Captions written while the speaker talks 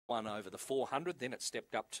1 over the 400. Then it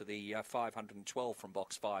stepped up to the 512 from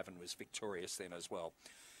box 5 and was victorious then as well.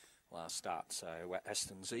 Last start. So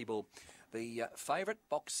Aston Zeeble, the favourite,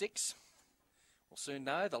 box 6. We'll soon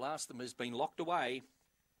know. The last of them has been locked away.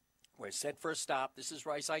 We're set for a start. This is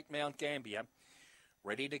race 8, Mount Gambier.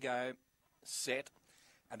 Ready to go, set,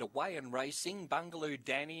 and away and racing. Bungaloo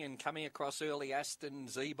Danny, and coming across early Aston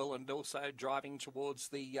Zeeble, and also driving towards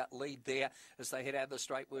the lead there as they head out of the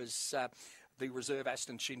straight was the reserve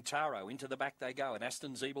Aston Shintaro. Into the back they go, and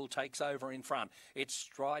Aston Zeeble takes over in front. It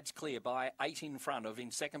strides clear by 8 in front of,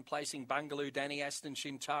 in second placing, Bungaloo Danny, Aston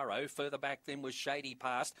Shintaro. Further back then was Shady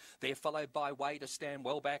Past. They're followed by Way to Stand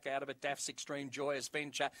well back out of it, Daff's Extreme Joyous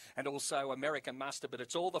Venture, and also American Mustard. But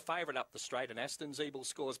it's all the favourite up the straight, and Aston Zeeble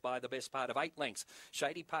scores by the best part of 8 lengths.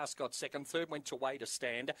 Shady Past got second, third went to Way to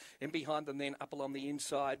Stand. In behind them then, up along the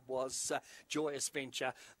inside, was Joyous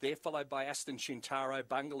Venture. They're followed by Aston Shintaro,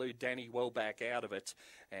 Bungaloo Danny well back out of it,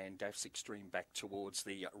 and Daff's Extreme back towards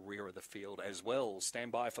the rear of the field as well.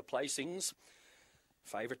 Stand by for placings.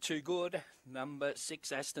 Favourite Too Good, number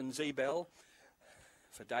 6 Aston Zeeble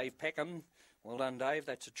for Dave Peckham. Well done, Dave.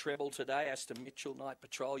 That's a treble today. Aston Mitchell, Night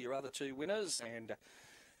Patrol, your other 2 winners, and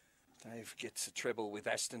Dave gets a treble with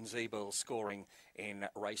Aston Zeeble scoring in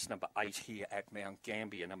race number 8 here at Mount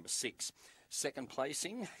Gambier, number 6. Second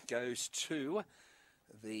placing goes to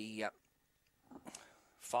the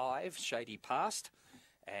 5, Shady Past,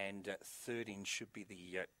 and third in should be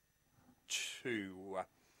the 2,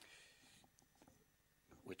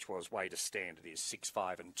 which was Way to Stand. It is 6,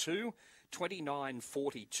 5 and 2.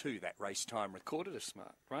 29.42, that race time recorded, a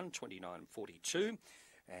smart run, 29.42,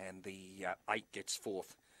 and the 8 gets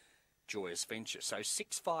 4th, Joyous Venture. So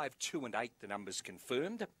 6, 5, 2 and 8, the numbers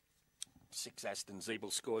confirmed. 6 Aston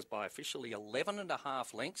Zeeble scores by officially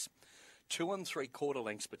 11.5 lengths, 2 3/4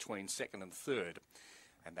 lengths between second and third.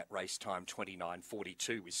 And that race time,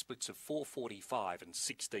 29.42, with splits of 4.45 and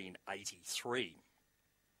 16.83.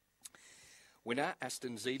 Winner,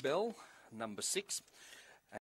 Aston Zeeble, number 6.